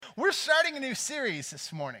We're starting a new series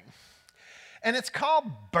this morning, and it's called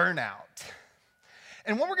Burnout.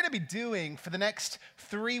 And what we're going to be doing for the next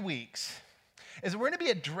 3 weeks is we're going to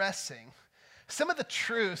be addressing some of the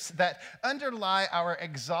truths that underlie our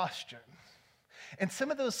exhaustion and some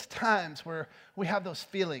of those times where we have those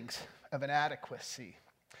feelings of inadequacy.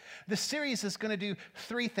 This series is going to do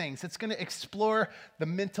 3 things. It's going to explore the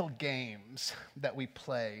mental games that we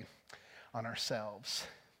play on ourselves.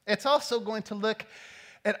 It's also going to look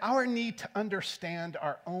at our need to understand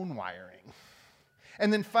our own wiring.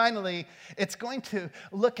 And then finally, it's going to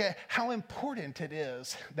look at how important it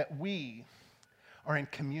is that we are in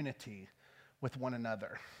community with one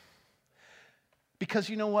another. Because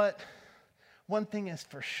you know what? One thing is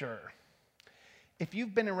for sure. If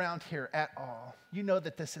you've been around here at all, you know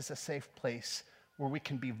that this is a safe place where we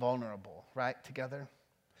can be vulnerable, right, together?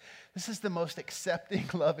 This is the most accepting,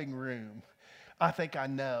 loving room I think I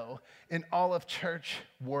know in all of church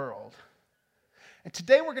world. And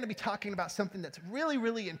today we're going to be talking about something that's really,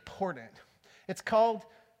 really important. It's called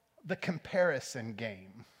the comparison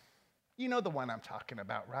game. You know the one I'm talking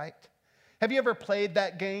about, right? Have you ever played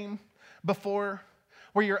that game before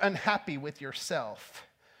where you're unhappy with yourself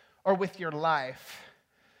or with your life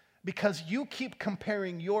because you keep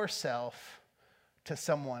comparing yourself to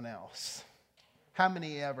someone else? How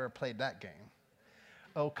many ever played that game?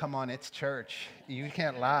 Oh, come on, it's church. You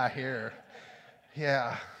can't lie here.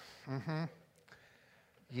 Yeah.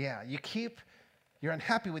 Yeah, you're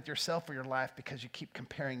unhappy with yourself or your life because you keep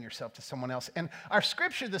comparing yourself to someone else. And our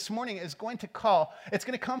scripture this morning is going to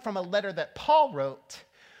come from a letter that Paul wrote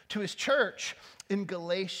to his church in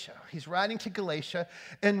Galatia. He's writing to Galatia,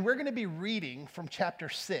 and we're going to be reading from chapter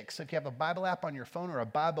 6. So if you have a Bible app on your phone or a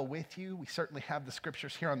Bible with you, we certainly have the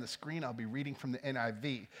scriptures here on the screen. I'll be reading from the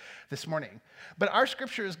NIV this morning. But our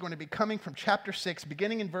scripture is going to be coming from chapter 6,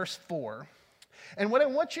 beginning in verse 4. And what I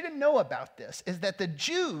want you to know about this is that the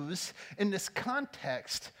Jews in this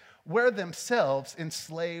context were themselves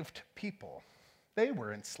enslaved people. They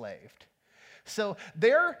were enslaved. So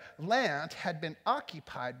their land had been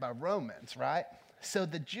occupied by Romans, right? So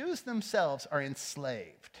the Jews themselves are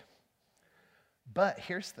enslaved. But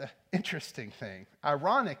here's the interesting thing.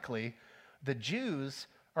 Ironically, the Jews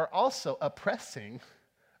are also oppressing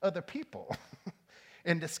other people.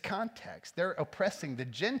 In this context, they're oppressing the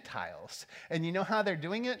Gentiles. And you know how they're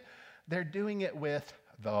doing it? They're doing it with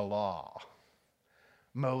the law.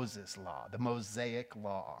 Moses' law, the Mosaic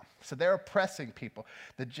law. So they're oppressing people,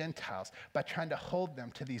 the Gentiles, by trying to hold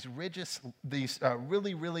them to these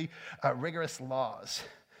really rigorous laws.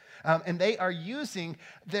 And they are using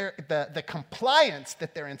the compliance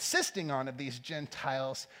that they're insisting on of these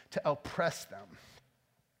Gentiles to oppress them.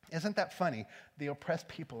 Isn't that funny? The oppressed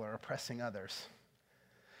people are oppressing others.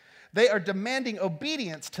 They are demanding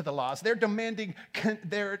obedience to the laws. They're demanding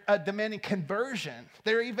conversion.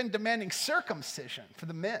 They're even demanding circumcision for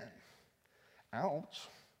the men. Ouch.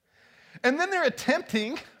 And then they're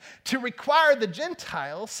attempting to require the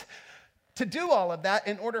Gentiles to do all of that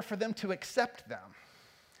in order for them to accept them.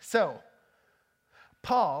 So,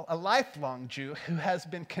 Paul, a lifelong Jew who has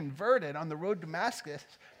been converted on the road to Damascus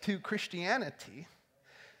to Christianity,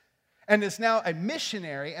 and is now a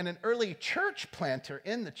missionary and an early church planter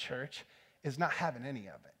in the church, is not having any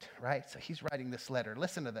of it, right? So he's writing this letter.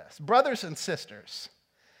 Listen to this. Brothers and sisters,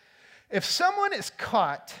 if someone is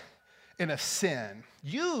caught in a sin,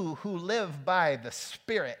 you who live by the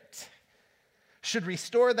Spirit should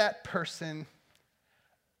restore that person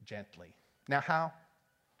gently. Now how?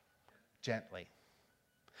 Gently.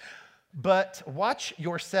 But watch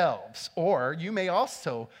yourselves, or you may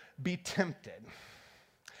also be tempted.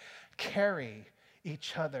 Carry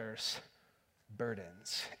each other's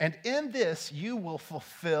burdens. And in this, you will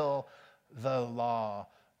fulfill the law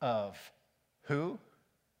of who?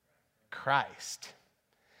 Christ.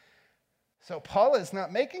 So Paul is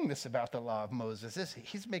not making this about the law of Moses, is he?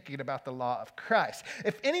 He's making it about the law of Christ.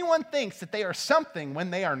 If anyone thinks that they are something when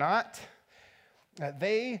they are not,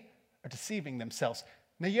 they are deceiving themselves.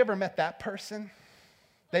 Now, you ever met that person?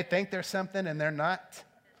 They think they're something and they're not.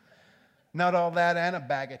 Not all that and a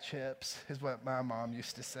bag of chips is what my mom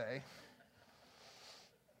used to say.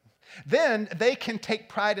 Then they can take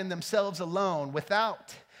pride in themselves alone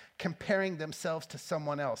without comparing themselves to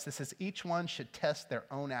someone else. This is each one should test their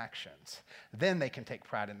own actions. Then they can take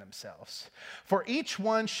pride in themselves. For each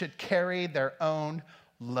one should carry their own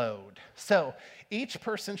load. So each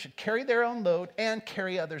person should carry their own load and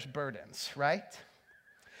carry others' burdens, right?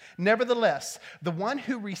 Nevertheless, the one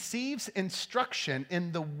who receives instruction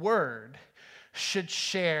in the word should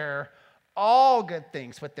share all good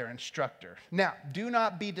things with their instructor. Now, do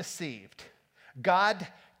not be deceived. God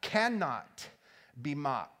cannot be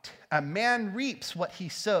mocked. A man reaps what he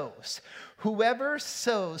sows. Whoever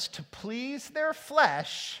sows to please their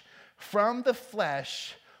flesh, from the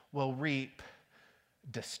flesh will reap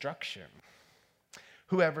destruction.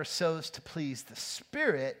 Whoever sows to please the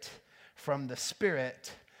Spirit, from the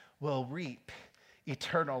Spirit will reap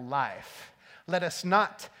eternal life. Let us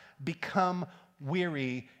not become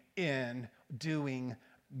weary in doing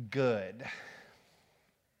good.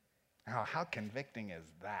 Oh, how convicting is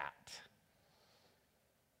that?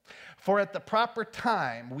 For at the proper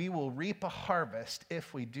time, we will reap a harvest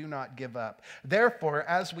if we do not give up. Therefore,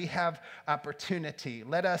 as we have opportunity,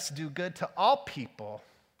 let us do good to all people.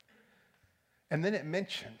 And then it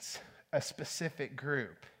mentions a specific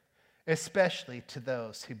group, especially to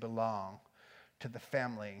those who belong to the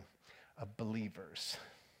family of believers.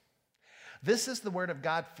 This is the word of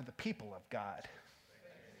God for the people of God.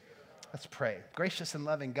 Let's pray. Gracious and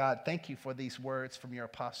loving God, thank you for these words from your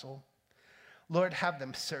apostle. Lord, have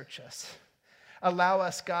them search us. Allow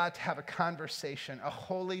us, God, to have a conversation, a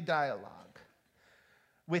holy dialogue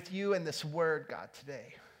with you and this word, God,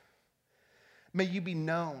 today. May you be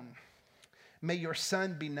known. May your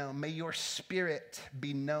Son be known. May your Spirit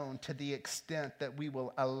be known to the extent that we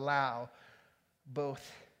will allow both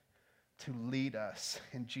to lead us.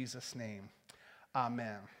 In Jesus' name,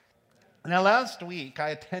 amen. Now, last week, I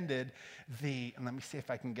attended and let me see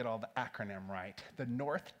if I can get all the acronym right, the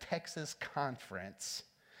North Texas Conference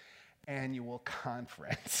Annual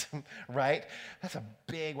Conference, right? That's a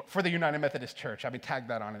big, for the United Methodist Church. I mean, tag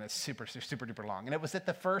that on, and it's super, super duper long. And it was at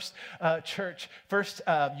the first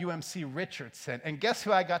UMC Richardson. And guess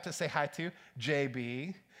who I got to say hi to?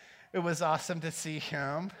 JB. It was awesome to see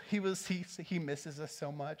him. He misses us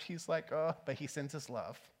so much. He's like, oh, but he sends his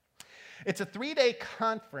love. It's a 3-day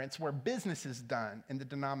conference where business is done in the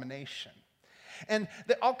denomination. And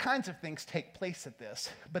all kinds of things take place at this,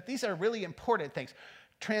 but these are really important things.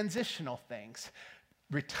 Transitional things.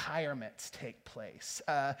 Retirements take place.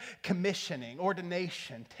 Commissioning,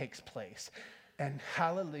 ordination takes place. And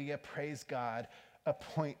hallelujah, praise God,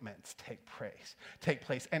 appointments take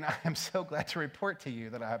place. And I am so glad to report to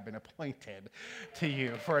you that I have been appointed to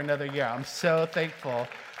you for another year. I'm so thankful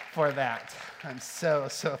for that. I'm so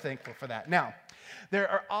thankful for that. Now, there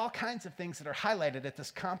are all kinds of things that are highlighted at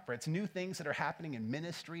this conference, new things that are happening in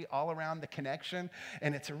ministry all around the connection,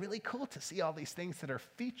 and it's really cool to see all these things that are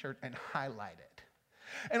featured and highlighted.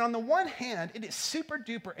 And on the one hand, it is super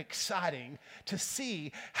duper exciting to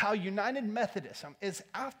see how United Methodism is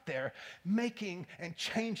out there making and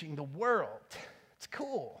changing the world. It's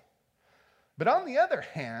cool. But on the other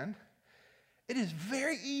hand, it is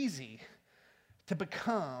very easy to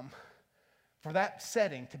become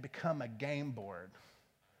a game board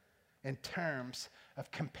in terms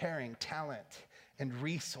of comparing talent and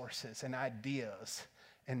resources and ideas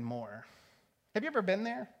and more. Have you ever been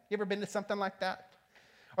there? You ever been to something like that?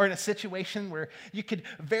 Or in a situation where you could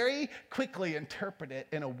very quickly interpret it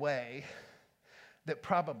in a way that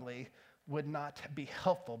probably would not be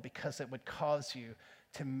helpful because it would cause you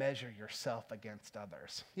to measure yourself against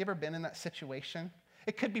others. You ever been in that situation?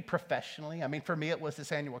 It could be professionally. I mean, for me, it was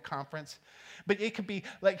this annual conference. But it could be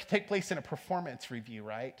take place in a performance review,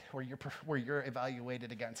 right? Where you're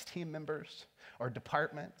evaluated against team members or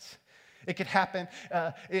departments. It could happen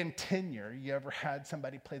in tenure. You ever had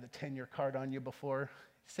somebody play the tenure card on you before?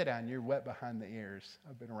 Sit down, you're wet behind the ears.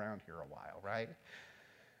 I've been around here a while, right?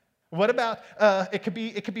 What about, it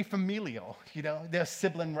could be familial, there's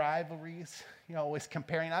sibling rivalries, always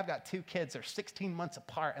comparing. I've got 2 kids, they're 16 months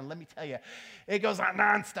apart, and let me tell you, it goes on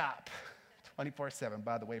nonstop, 24/7.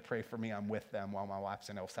 By the way, pray for me, I'm with them while my wife's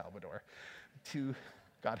in El Salvador.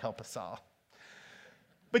 God help us all.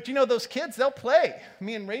 But those kids, they'll play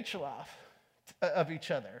me and Rachel off of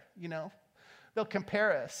each other, They'll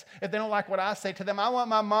compare us. If they don't like what I say to them, I want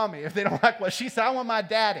my mommy. If they don't like what she said, I want my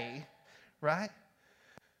daddy, right?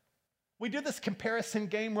 We do this comparison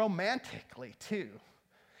game romantically, too.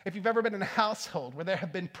 If you've ever been in a household where there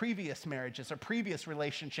have been previous marriages or previous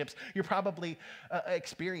relationships, you're probably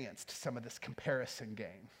experienced some of this comparison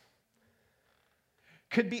game.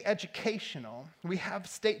 Could be educational. We have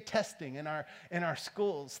state testing in our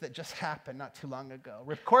schools that just happened not too long ago.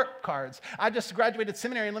 Report cards. I just graduated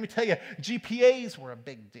seminary, and let me tell you, GPAs were a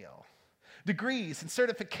big deal. Degrees and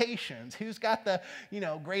certifications. Who's got the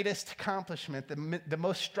greatest accomplishment, the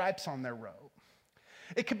most stripes on their robe?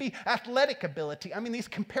 It could be athletic ability. I mean, these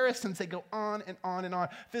comparisons, they go on and on and on.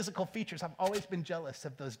 Physical features. I've always been jealous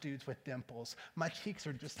of those dudes with dimples. My cheeks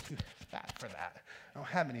are just too fat for that. I don't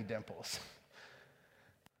have any dimples.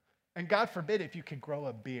 And God forbid if you could grow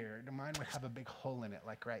a beard. Mine would have a big hole in it,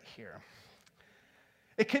 like right here.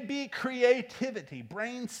 It could be creativity,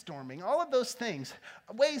 brainstorming, all of those things,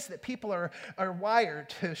 ways that people are wired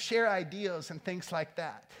to share ideas and things like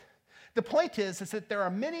that. The point is that there are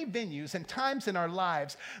many venues and times in our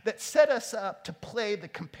lives that set us up to play the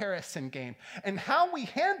comparison game. And how we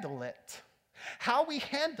handle it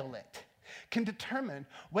can determine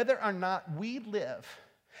whether or not we live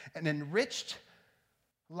an enriched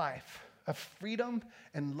life of freedom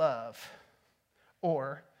and love,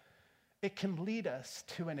 or it can lead us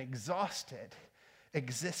to an exhausted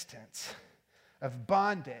existence of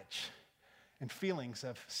bondage and feelings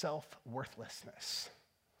of self-worthlessness.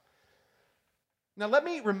 Now, let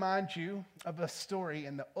me remind you of a story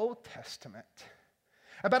in the Old Testament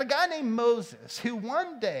about a guy named Moses who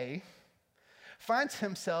one day finds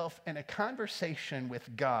himself in a conversation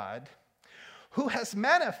with God, who has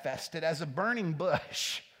manifested as a burning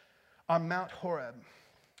bush on Mount Horeb.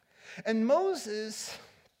 And Moses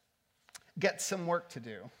gets some work to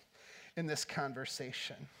do in this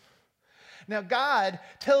conversation. Now, God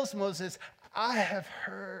tells Moses, I have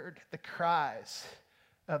heard the cries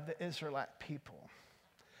of the Israelite people.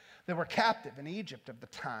 They were captive in Egypt at the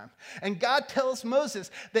time. And God tells Moses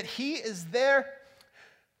that he is there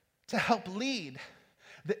to help lead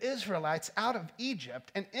the Israelites out of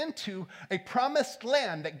Egypt and into a promised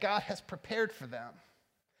land that God has prepared for them.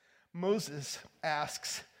 Moses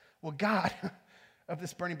asks, well, God, of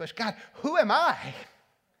this burning bush, God, who am I?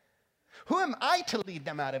 Who am I to lead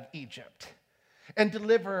them out of Egypt and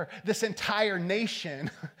deliver this entire nation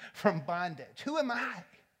from bondage? Who am I?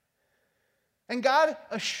 And God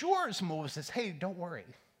assures Moses, hey, don't worry,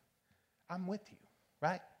 I'm with you,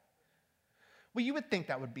 right? Well, you would think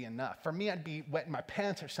that would be enough. For me, I'd be wetting my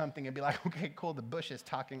pants or something and be like, okay, cool, the bush is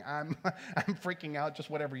talking. I'm freaking out, just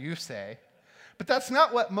whatever you say. But that's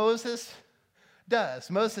not what Moses does.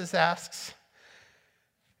 Moses asks,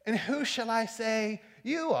 and who shall I say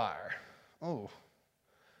you are? Oh,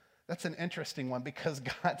 that's an interesting one because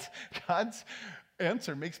God's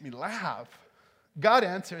answer makes me laugh. God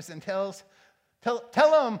answers and tell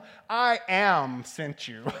him, I am sent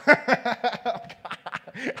you.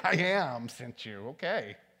 I am sent you.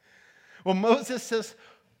 Okay. Well, Moses says,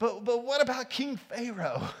 but what about King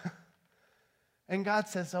Pharaoh? And God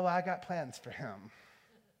says, oh, I got plans for him.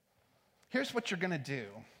 Here's what you're going to do.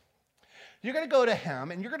 You're going to go to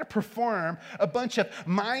him and you're going to perform a bunch of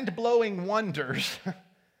mind-blowing wonders.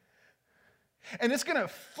 And it's going to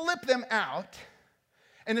flip them out.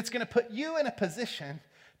 And it's going to put you in a position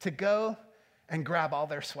to go and grab all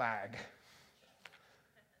their swag.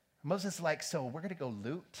 Moses is like, so we're going to go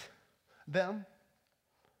loot them?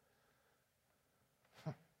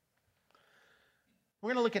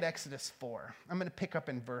 We're going to look at Exodus 4. I'm going to pick up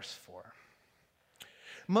in verse 4.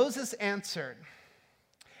 Moses answered,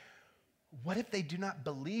 what if they do not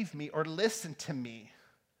believe me or listen to me?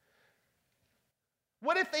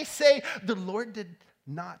 What if they say, the Lord did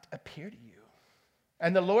not appear to you?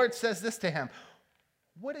 And the Lord says this to him,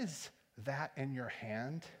 what is that in your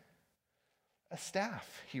hand? A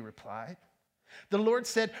staff, he replied. The Lord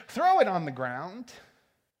said, throw it on the ground.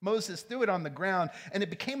 Moses threw it on the ground, and it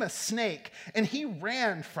became a snake, and he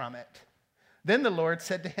ran from it. Then the Lord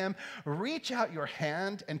said to him, reach out your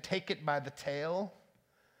hand and take it by the tail.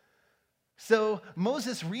 So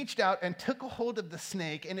Moses reached out and took a hold of the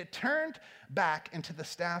snake, and it turned back into the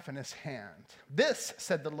staff in his hand. This,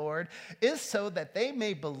 said the Lord, is so that they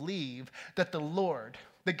may believe that the Lord,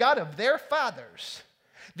 the God of their fathers,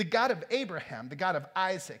 the God of Abraham, the God of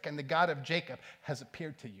Isaac, and the God of Jacob, has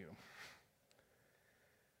appeared to you.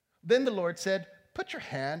 Then the Lord said, put your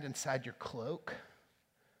hand inside your cloak.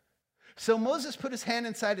 So Moses put his hand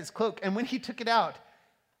inside his cloak, and when he took it out,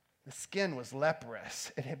 the skin was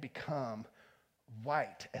leprous. It had become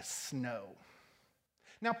white as snow.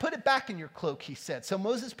 Now put it back in your cloak, he said. So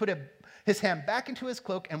Moses put his hand back into his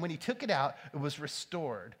cloak, and when he took it out, it was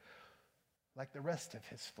restored like the rest of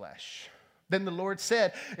his flesh. Then the Lord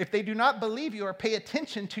said, if they do not believe you or pay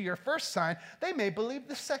attention to your first sign, they may believe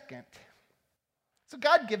the second. So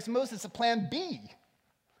God gives Moses a plan B.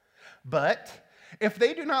 But if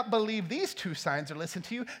they do not believe these two signs or listen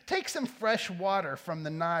to you, take some fresh water from the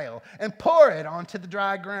Nile and pour it onto the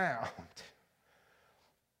dry ground.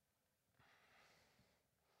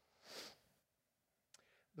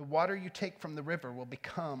 The water you take from the river will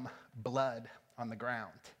become blood on the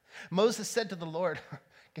ground. Moses said to the Lord,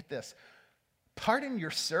 get this, pardon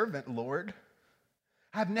your servant, Lord.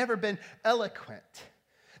 I've never been eloquent.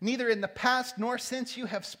 Neither in the past nor since you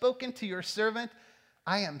have spoken to your servant,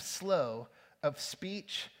 I am slow of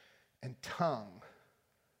speech and tongue.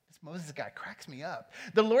 This Moses guy cracks me up.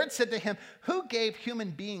 The Lord said to him, who gave human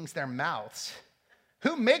beings their mouths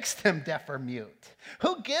Who makes them deaf or mute?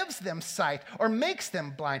 Who gives them sight or makes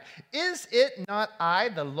them blind? Is it not I,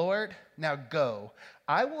 the Lord? Now go.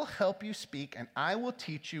 I will help you speak, and I will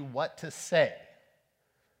teach you what to say.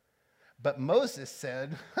 But Moses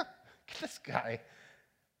said, this guy,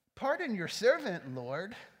 pardon your servant,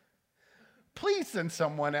 Lord. Please send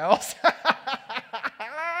someone else.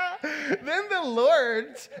 Then the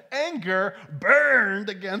Lord's anger burned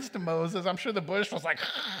against Moses. I'm sure the bush was like,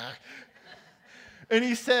 and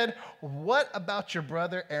he said, what about your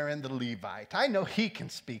brother Aaron the Levite? I know he can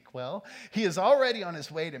speak well. He is already on his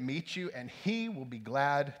way to meet you, and he will be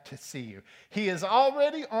glad to see you. He is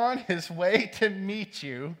already on his way to meet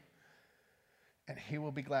you, and he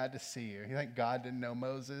will be glad to see you. You think God didn't know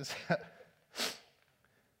Moses?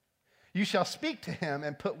 You shall speak to him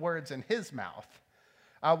and put words in his mouth.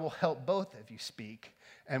 I will help both of you speak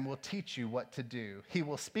and will teach you what to do. He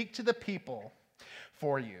will speak to the people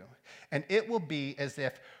for you, and it will be as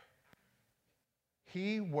if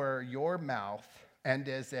he were your mouth and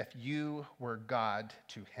as if you were God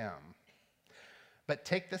to him. But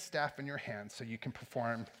take the staff in your hand so you can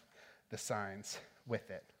perform the signs with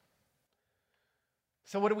it.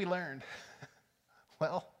 So what do we learn?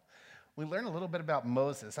 Well, we learn a little bit about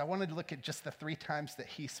Moses. I wanted to look at just the 3 times that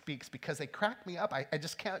he speaks because they crack me up. I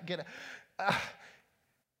just can't get it.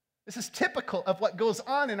 This is typical of what goes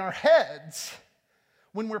on in our heads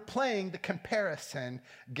when we're playing the comparison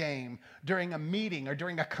game during a meeting or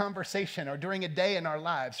during a conversation or during a day in our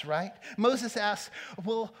lives, right? Moses asks,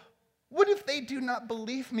 well, what if they do not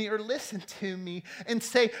believe me or listen to me and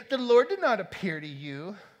say, the Lord did not appear to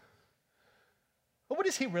you? Well, what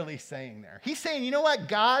is he really saying there? He's saying, you know what,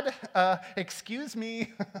 God, excuse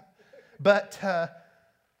me, but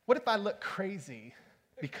what if I look crazy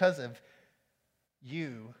because of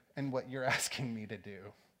you and what you're asking me to do?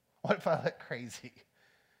 What if I look crazy?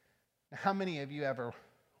 Now, how many of you ever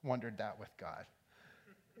wondered that with God?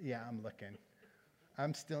 Yeah, I'm looking.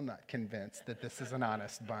 I'm still not convinced that this is an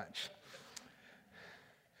honest bunch.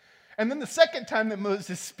 And then the second time that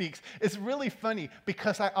Moses speaks is really funny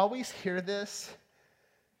because I always hear this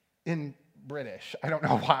in British. I don't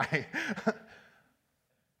know why.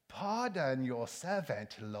 Pardon your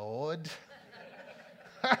servant, Lord.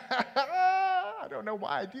 I don't know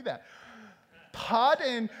why I do that.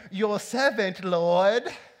 Pardon your servant, Lord.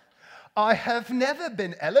 I have never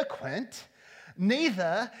been eloquent,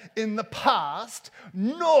 neither in the past,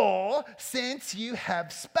 nor since you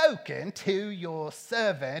have spoken to your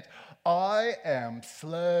servant. I am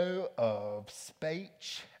slow of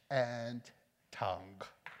speech and tongue.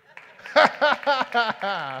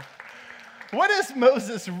 What is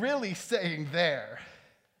Moses really saying there?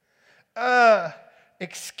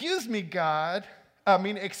 Excuse me, God.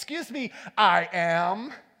 Excuse me, I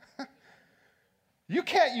am. You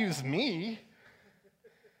can't use me,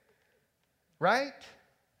 right?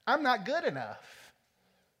 I'm not good enough.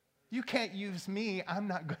 You can't use me, I'm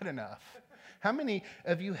not good enough. How many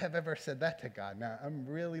of you have ever said that to God? Now, I'm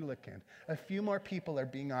really looking. A few more people are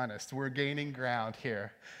being honest. We're gaining ground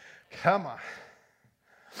here. Come on.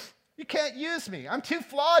 You can't use me. I'm too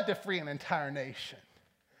flawed to free an entire nation.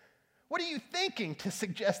 What are you thinking to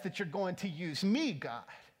suggest that you're going to use me, God?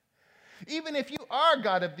 Even if you are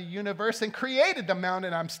God of the universe and created the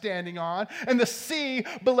mountain I'm standing on and the sea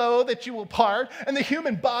below that you will part and the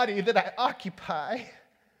human body that I occupy,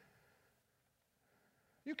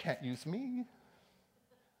 you can't use me,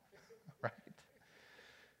 right?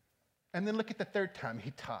 And then look at the third time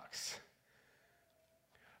he talks.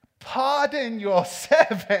 Pardon your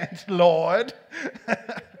servant, Lord.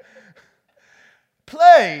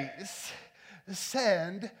 Please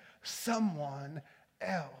send someone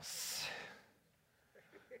else.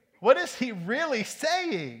 What is he really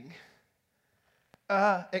saying?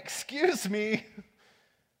 Excuse me,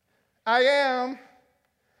 I am.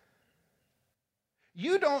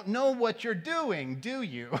 You don't know what you're doing, do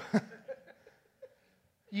you?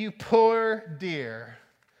 You poor dear.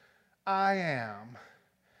 I am.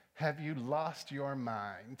 Have you lost your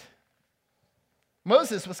mind?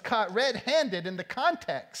 Moses was caught red-handed in the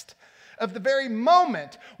context of the very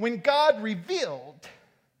moment when God revealed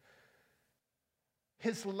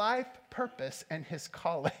his life purpose and his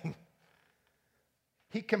calling.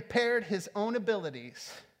 He compared his own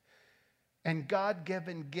abilities and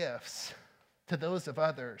God-given gifts to those of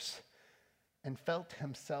others and felt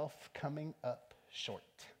himself coming up short.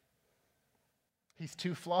 He's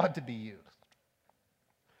too flawed to be used.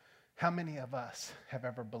 How many of us have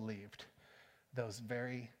ever believed those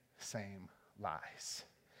very same lies?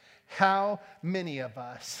 How many of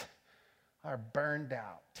us are burned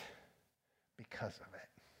out because of it?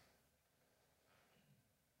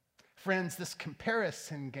 Friends, this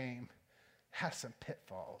comparison game has some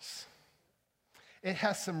pitfalls. It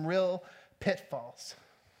has some real pitfalls.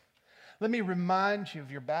 Let me remind you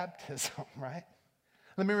of your baptism, right?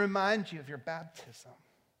 Let me remind you of your baptism.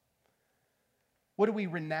 What do we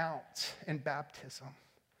renounce in baptism?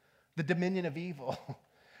 The dominion of evil,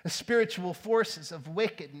 the spiritual forces of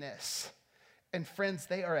wickedness. And friends,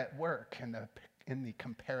 they are at work in the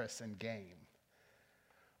comparison game.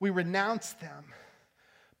 We renounce them,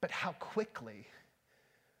 but how quickly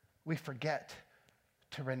we forget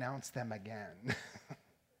to renounce them again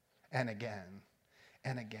and again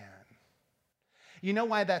and again. You know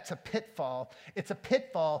why that's a pitfall? It's a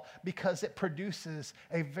pitfall because it produces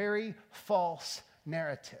a very false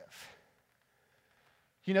narrative.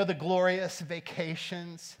 You know, the glorious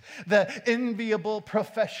vacations, the enviable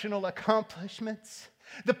professional accomplishments,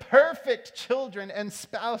 the perfect children and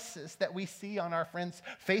spouses that we see on our friends'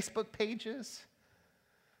 Facebook pages.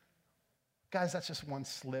 Guys, that's just one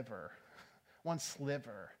sliver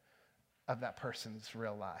of that person's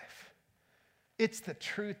real life. It's the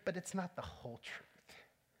truth, but it's not the whole truth.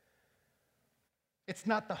 It's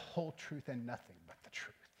not the whole truth and nothing but the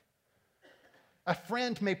truth. A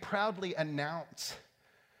friend may proudly announce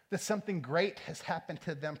that something great has happened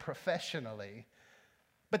to them professionally,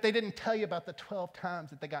 but they didn't tell you about the 12 times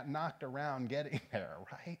that they got knocked around getting there,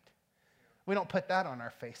 right? We don't put that on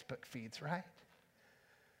our Facebook feeds, right?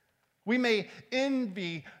 We may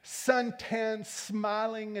envy suntan,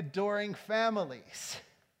 smiling, adoring families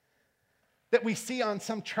that we see on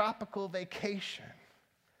some tropical vacation.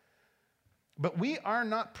 But we are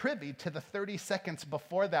not privy to the 30 seconds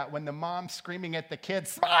before that when the mom's screaming at the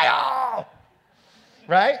kids, smile!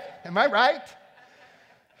 Right? Am I right?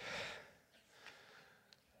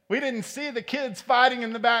 We didn't see the kids fighting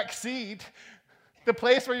in the back seat, the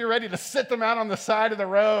place where you're ready to sit them out on the side of the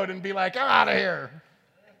road and be like, I'm out of here.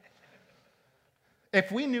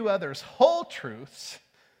 If we knew others' whole truths,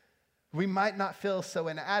 we might not feel so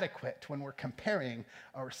inadequate when we're comparing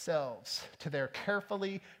ourselves to their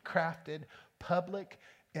carefully crafted public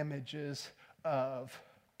images of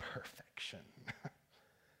perfection.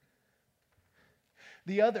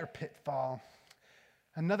 Another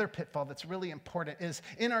pitfall that's really important is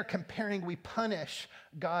in our comparing, we punish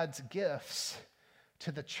God's gifts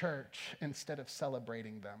to the church instead of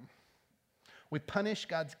celebrating them. We punish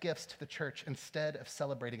God's gifts to the church instead of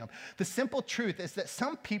celebrating them. The simple truth is that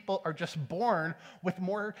some people are just born with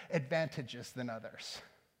more advantages than others.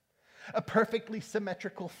 A perfectly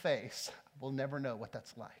symmetrical face, we'll never know what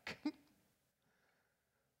that's like.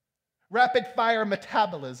 Rapid fire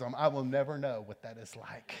metabolism, I will never know what that is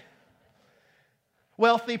like.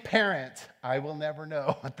 Wealthy parents, I will never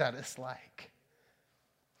know what that is like.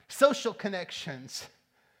 Social connections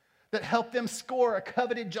that help them score a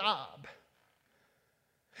coveted job.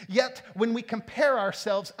 Yet, when we compare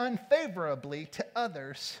ourselves unfavorably to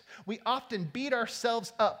others, we often beat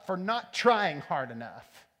ourselves up for not trying hard enough.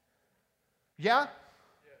 Yeah?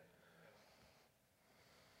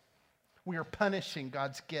 We are punishing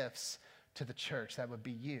God's gifts to the church. That would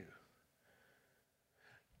be you.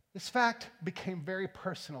 This fact became very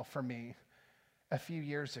personal for me a few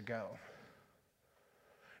years ago.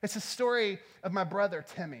 It's a story of my brother,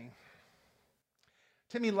 Timmy.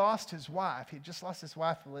 Timmy lost his wife. He just lost his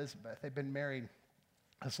wife, Elizabeth. They'd been married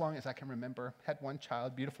as long as I can remember. Had one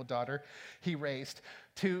child, beautiful daughter. He raised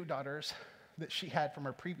two daughters that she had from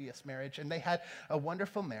her previous marriage, and they had a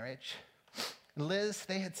wonderful marriage. Liz,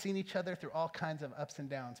 they had seen each other through all kinds of ups and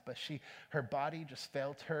downs, but her body just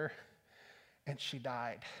failed her, and she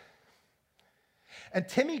died. And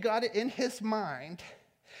Timmy got it in his mind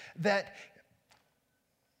that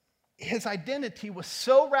his identity was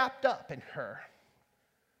so wrapped up in her,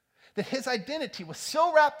 that his identity was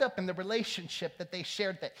so wrapped up in the relationship that they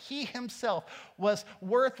shared that he himself was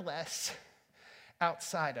worthless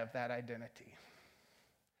outside of that identity.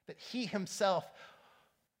 That he himself,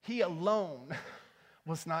 he alone,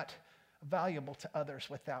 was not valuable to others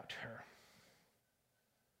without her.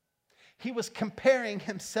 He was comparing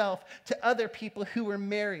himself to other people who were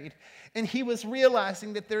married, and he was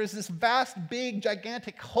realizing that there is this vast, big,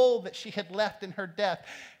 gigantic hole that she had left in her death.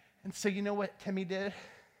 And so you know what Timmy did?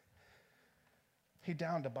 He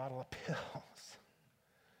downed a bottle of pills,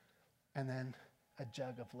 and then a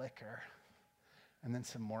jug of liquor, and then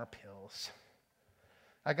some more pills.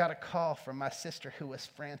 I got a call from my sister who was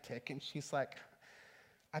frantic, and she's like,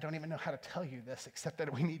 I don't even know how to tell you this, except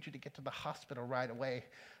that we need you to get to the hospital right away.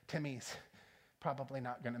 Timmy's probably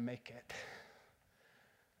not going to make it.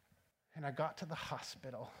 And I got to the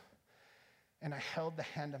hospital, and I held the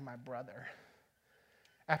hand of my brother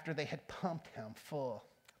after they had pumped him full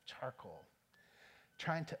of charcoal,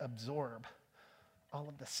 trying to absorb all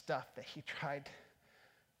of the stuff that he tried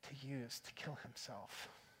to use to kill himself.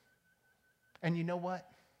 And you know what?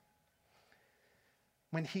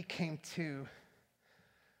 When he came to,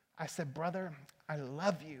 I said, brother, I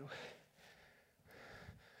love you.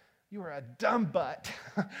 You are a dumb butt,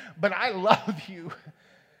 but I love you.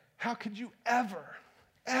 How could you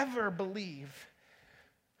ever believe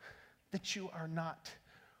that you are not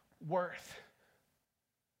worth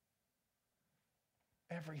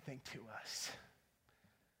everything to us?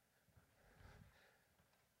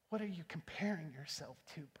 What are you comparing yourself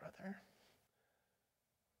to, brother?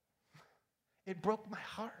 It broke my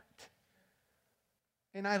heart.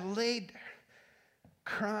 And I laid there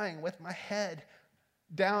crying with my head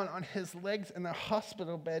down on his legs in the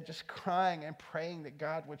hospital bed, just crying and praying that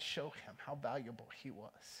God would show him how valuable he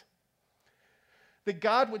was. That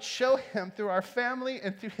God would show him through our family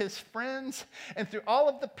and through his friends and through all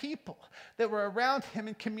of the people that were around him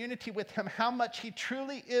in community with him how much he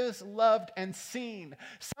truly is loved and seen.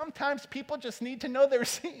 Sometimes people just need to know they're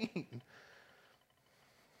seen.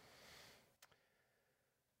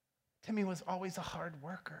 Timmy was always a hard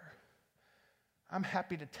worker. I'm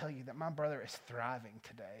happy to tell you that my brother is thriving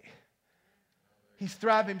today. He's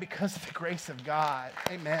thriving because of the grace of God.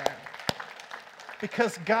 Amen.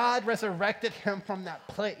 Because God resurrected him from that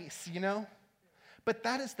place, you know? But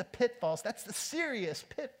that is the pitfalls. That's the serious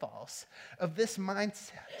pitfalls of this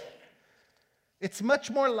mindset. It's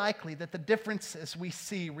much more likely that the differences we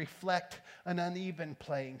see reflect an uneven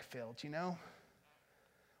playing field, you know?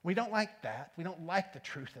 We don't like that. We don't like the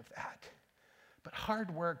truth of that. But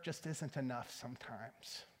hard work just isn't enough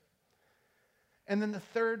sometimes. And then the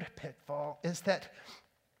third pitfall is that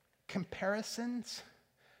comparisons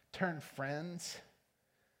turn friends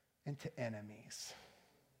into enemies.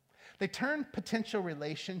 They turn potential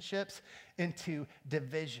relationships into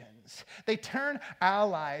divisions. They turn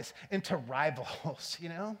allies into rivals, you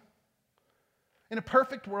know? In a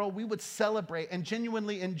perfect world, we would celebrate and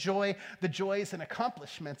genuinely enjoy the joys and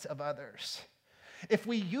accomplishments of others. If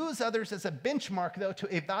we use others as a benchmark, though,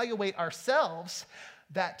 to evaluate ourselves,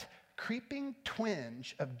 that creeping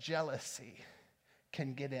twinge of jealousy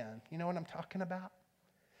can get in. You know what I'm talking about?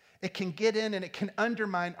 It can get in and it can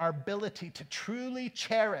undermine our ability to truly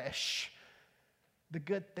cherish the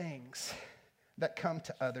good things that come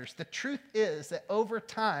to others. The truth is that over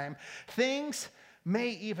time, things may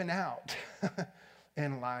even out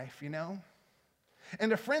in life, you know?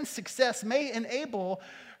 And a friend's success may enable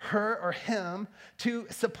her or him to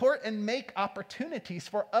support and make opportunities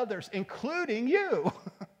for others, including you.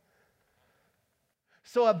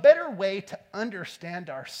 So a better way to understand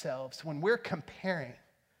ourselves when we're comparing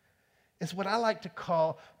is what I like to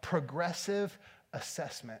call progressive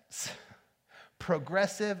assessments.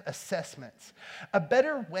 Progressive assessments. A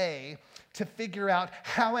better way to figure out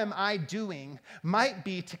how am I doing might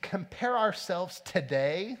be to compare ourselves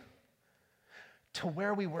today to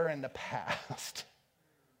where we were in the past,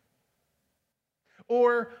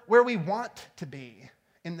 or where we want to be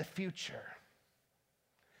in the future.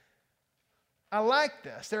 I like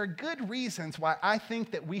this. There are good reasons why I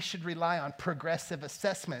think that we should rely on progressive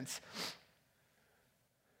assessments.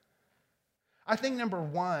 I think number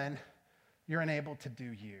one, you're enabled to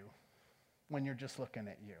do you when you're just looking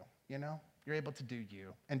at you, you know? You're able to do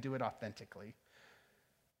you and do it authentically.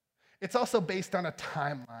 It's also based on a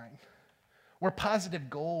timeline where positive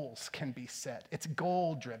goals can be set. It's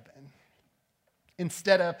goal-driven.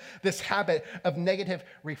 Instead of this habit of negative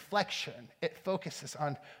reflection, it focuses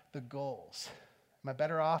on the goals. Am I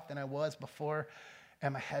better off than I was before?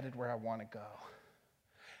 Am I headed where I want to go?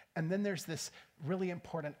 And then there's this really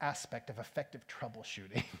important aspect of effective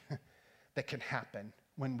troubleshooting that can happen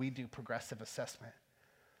when we do progressive assessment.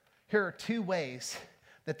 Here are two ways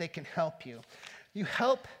that they can help you. You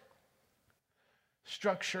help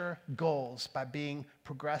structure goals by being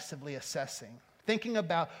progressively assessing. Thinking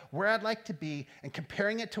about where I'd like to be and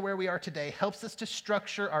comparing it to where we are today helps us to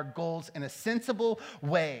structure our goals in a sensible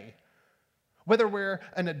way. Whether we're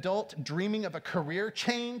an adult dreaming of a career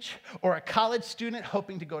change, or a college student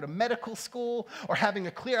hoping to go to medical school, or having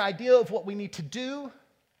a clear idea of what we need to do,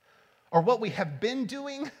 or what we have been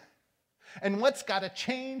doing, and what's got to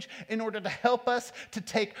change in order to help us to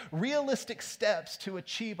take realistic steps to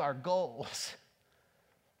achieve our goals.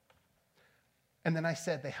 And then I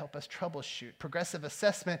said they help us troubleshoot. Progressive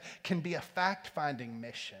assessment can be a fact-finding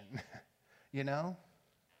mission, you know?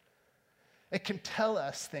 It can tell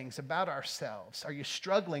us things about ourselves. Are you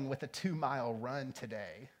struggling with a 2-mile run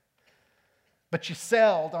today? But you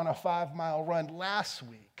sailed on a 5-mile run last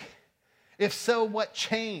week. If so, what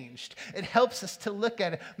changed? It helps us to look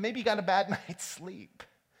at it. Maybe you got a bad night's sleep.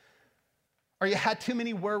 or you had too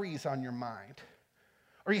many worries on your mind,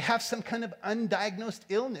 or you have some kind of undiagnosed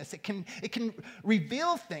illness. It can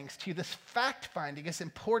reveal things to you. This fact-finding is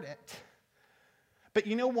important. But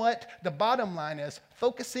you know what? The bottom line is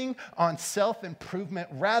focusing on self-improvement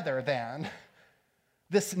rather than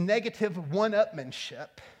this negative one-upmanship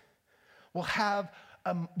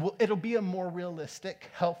it'll be a more realistic,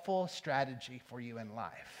 helpful strategy for you in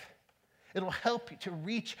life. It'll help you to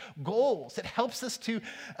reach goals. It helps us to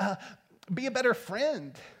be a better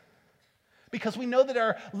friend, because we know that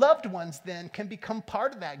our loved ones then can become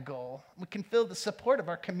part of that goal. We can feel the support of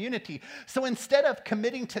our community. So instead of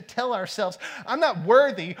committing to tell ourselves, I'm not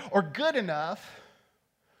worthy or good enough,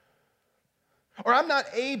 or I'm not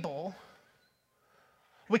able,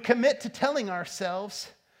 we commit to telling ourselves,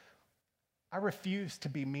 I refuse to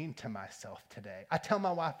be mean to myself today. I tell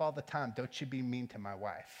my wife all the time, don't you be mean to my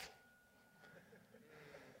wife.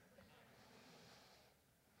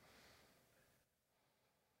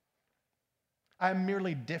 I'm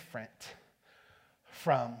merely different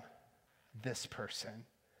from this person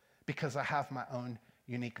because I have my own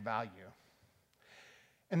unique value.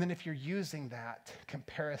 And then if you're using that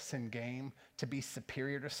comparison game to be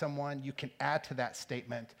superior to someone, you can add to that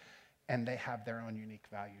statement, and they have their own unique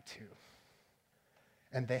value too.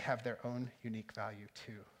 And they have their own unique value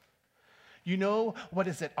too. You know what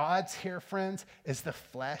is at odds here, friends, is the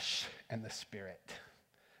flesh and the spirit.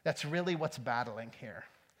 That's really what's battling here.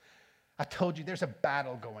 I told you there's a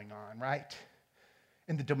battle going on, right?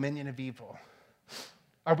 In the dominion of evil.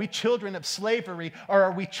 Are we children of slavery, or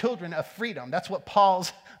are we children of freedom? That's what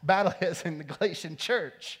Paul's battle is in the Galatian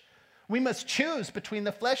church. We must choose between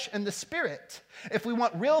the flesh and the spirit if we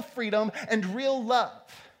want real freedom and real love.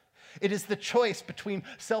 It is the choice between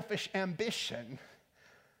selfish ambition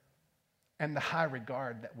and the high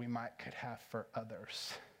regard that we could have for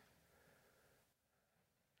others.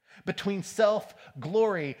 Between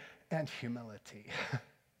self-glory and humility.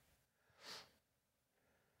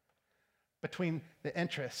 Between the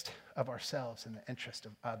interest of ourselves and the interest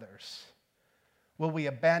of others. Will we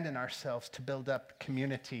abandon ourselves to build up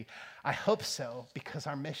community? I hope so, because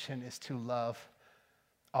our mission is to love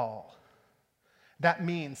all. That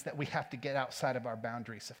means that we have to get outside of our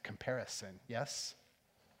boundaries of comparison, yes?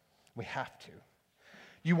 We have to.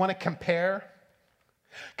 You want to compare?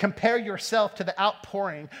 Compare yourself to the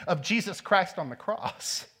outpouring of Jesus Christ on the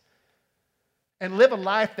cross. And live a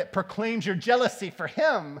life that proclaims your jealousy for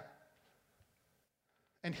him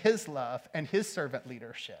and his love and his servant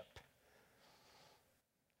leadership.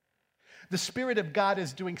 The Spirit of God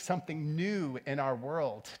is doing something new in our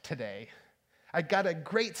world today. I got a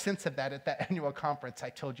great sense of that at that annual conference I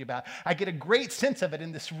told you about. I get a great sense of it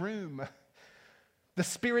in this room. The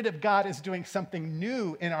Spirit of God is doing something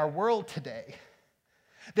new in our world today.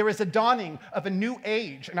 There is a dawning of a new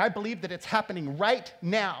age, and I believe that it's happening right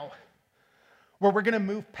now, where we're going to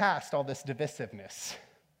move past all this divisiveness.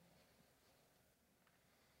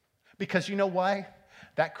 Because you know why?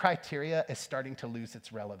 That criteria is starting to lose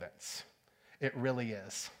its relevance. It really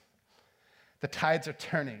is. The tides are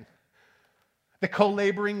turning. The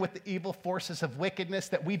co-laboring with the evil forces of wickedness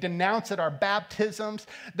that we denounce at our baptisms,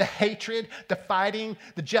 the hatred, the fighting,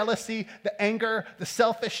 the jealousy, the anger, the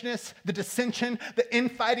selfishness, the dissension, the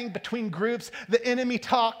infighting between groups, the enemy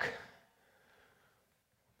talk.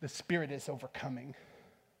 The Spirit is overcoming.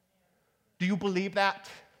 Do you believe that?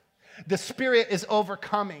 The Spirit is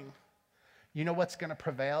overcoming. You know what's going to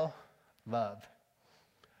prevail? Love,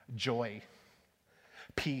 joy,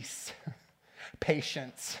 peace,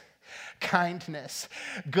 patience, kindness,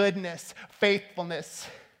 goodness, faithfulness,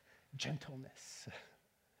 gentleness,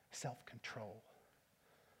 self-control.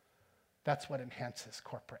 That's what enhances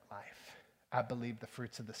corporate life. I believe the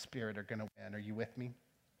fruits of the Spirit are going to win. Are you with me?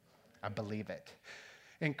 I believe it.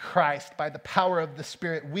 In Christ, by the power of the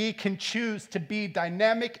Spirit, we can choose to be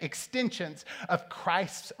dynamic extensions of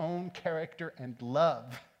Christ's own character and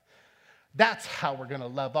love. That's how we're going to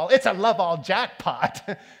love all. It's a love all jackpot.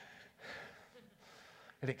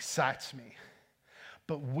 It excites me.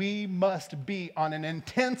 But we must be on an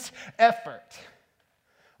intense effort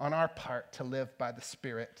on our part to live by the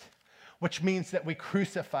Spirit, which means that we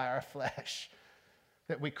crucify our flesh.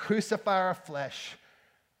 That we crucify our flesh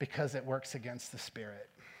because it works against the Spirit.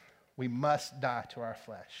 We must die to our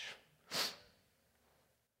flesh.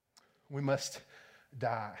 We must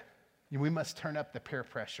die. We must turn up the peer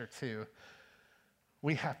pressure too.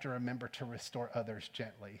 We have to remember to restore others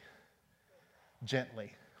gently.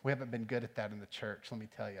 Gently. We haven't been good at that in the church, let me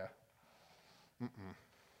tell you.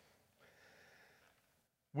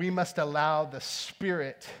 We must allow the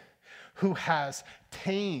Spirit who has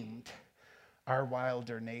tamed our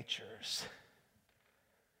wilder natures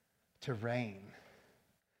to reign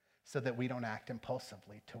so that we don't act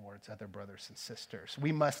impulsively towards other brothers and sisters.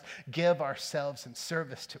 We must give ourselves in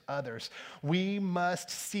service to others. We must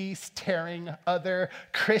cease tearing other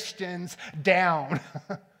Christians down.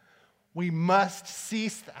 We must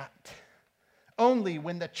cease that. Only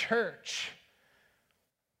when the church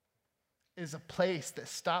is a place that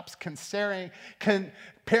stops comparing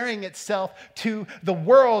itself to the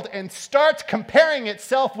world and starts comparing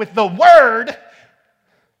itself with the Word,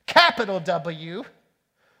 capital W,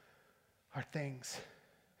 are things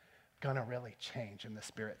gonna really change and the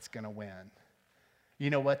Spirit's gonna win. You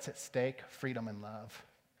know what's at stake? Freedom and love.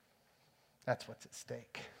 That's what's at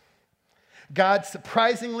stake. God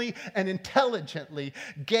surprisingly and intelligently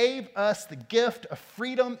gave us the gift of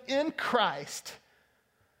freedom in Christ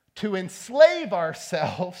to enslave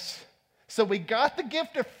ourselves. So we got the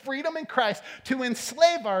gift of freedom in Christ to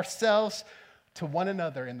enslave ourselves to one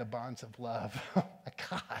another in the bonds of love. Oh my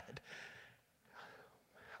God.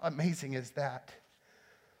 How amazing is that?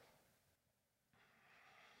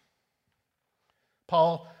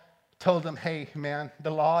 Paul told them, hey, man,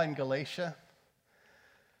 the law in Galatia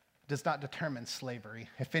does not determine slavery.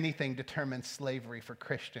 If anything determines slavery for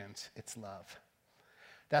Christians, it's love.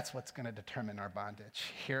 That's what's going to determine our bondage.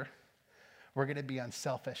 Here, we're going to be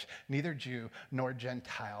unselfish, neither Jew nor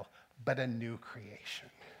Gentile, but a new creation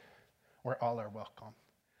where all are welcome,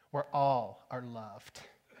 where all are loved.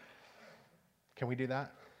 Can we do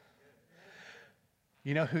that?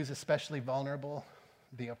 You know who's especially vulnerable?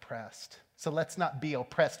 The oppressed. So let's not be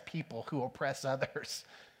oppressed people who oppress others.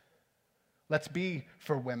 Let's be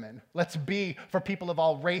for women. Let's be for people of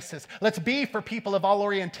all races. Let's be for people of all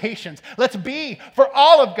orientations. Let's be for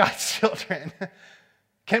all of God's children.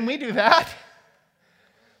 Can we do that?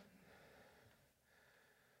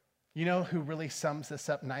 You know who really sums this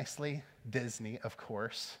up nicely? Disney, of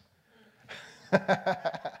course.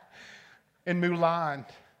 In Mulan.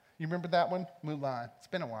 You remember that one? Mulan. It's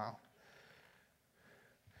been a while.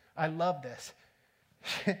 I love this.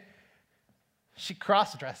 She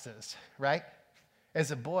cross-dresses, right, as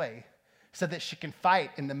a boy so that she can fight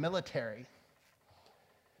in the military,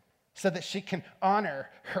 so that she can honor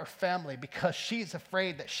her family because she's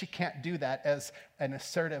afraid that she can't do that as an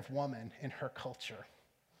assertive woman in her culture.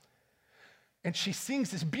 And she sings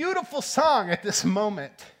this beautiful song at this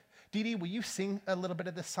moment. Dee Dee, will you sing a little bit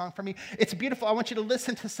of this song for me? It's beautiful. I want you to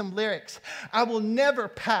listen to some lyrics. I will never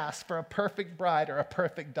pass for a perfect bride or a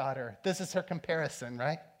perfect daughter. This is her comparison,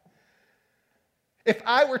 right? If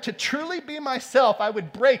I were to truly be myself, I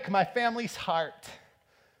would break my family's heart.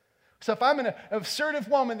 So if I'm an assertive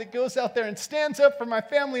woman that goes out there and stands up for my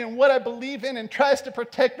family and what I believe in and tries to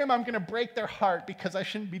protect them, I'm going to break their heart because I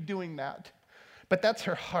shouldn't be doing that. But that's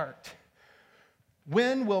her heart.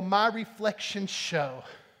 When will my reflection show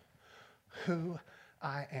who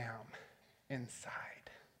I am inside?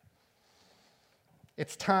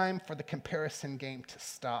 It's time for the comparison game to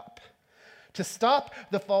stop. To stop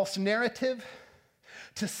the false narrative.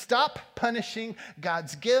 To stop punishing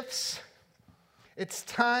God's gifts. It's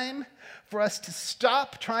time for us to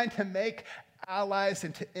stop trying to make allies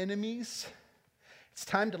into enemies. It's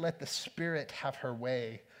time to let the Spirit have her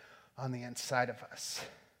way on the inside of us.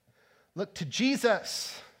 Look to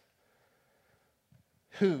Jesus,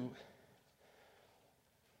 who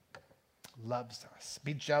loves us.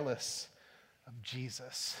 Be jealous of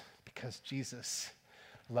Jesus because Jesus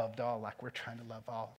loved all like we're trying to love all.